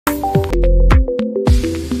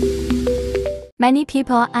Many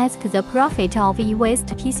people ask the profit of e-waste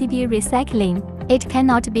PCB recycling. It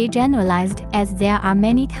cannot be generalized as there are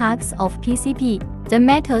many types of PCB. The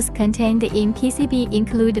metals contained in PCB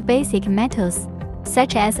include basic metals,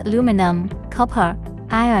 such as aluminum, copper,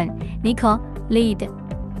 iron, nickel, lead,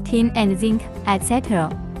 tin and zinc, etc.,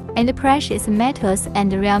 and precious metals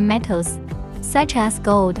and rare metals, such as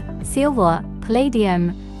gold, silver,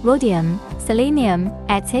 palladium, rhodium, selenium,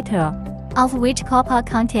 etc., of which copper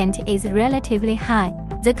content is relatively high.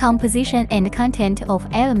 The composition and content of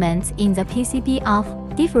elements in the PCB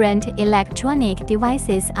of different electronic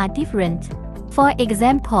devices are different. For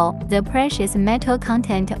example, the precious metal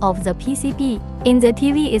content of the PCB in the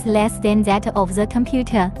TV is less than that of the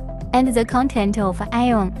computer, and the content of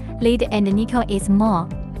iron, lead and nickel is more.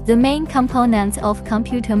 The main components of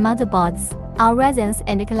computer motherboards are resins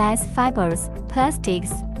and glass fibers,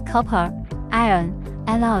 plastics, copper, iron,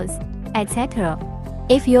 alloys, etc.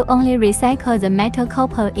 If you only recycle the metal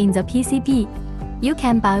copper in the PCB, you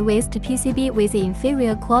can buy waste PCB with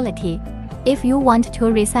inferior quality. If you want to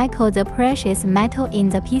recycle the precious metal in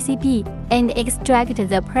the PCB and extract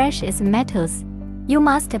the precious metals, you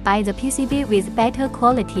must buy the PCB with better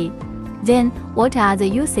quality. Then, what are the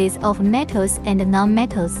uses of metals and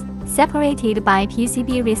non-metals, separated by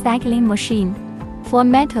PCB recycling machine? For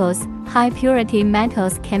metals, high-purity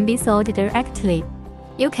metals can be sold directly.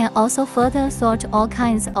 You can also further sort all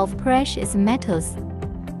kinds of precious metals,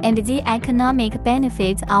 and the economic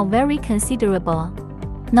benefits are very considerable.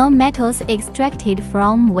 Non-metals extracted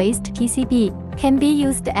from waste PCB can be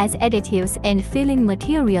used as additives and filling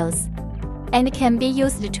materials, and can be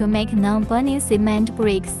used to make non-burning cement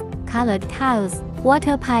bricks, colored tiles,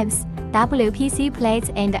 water pipes, WPC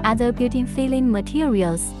plates and other building filling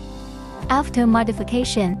materials. After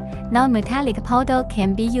modification, non-metallic powder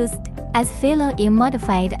can be used as filler in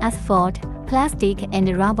modified asphalt, plastic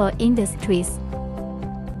and rubber industries.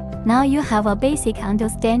 Now you have a basic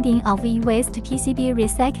understanding of e-waste PCB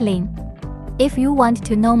recycling. If you want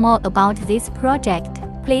to know more about this project,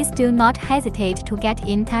 please do not hesitate to get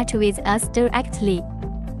in touch with us directly.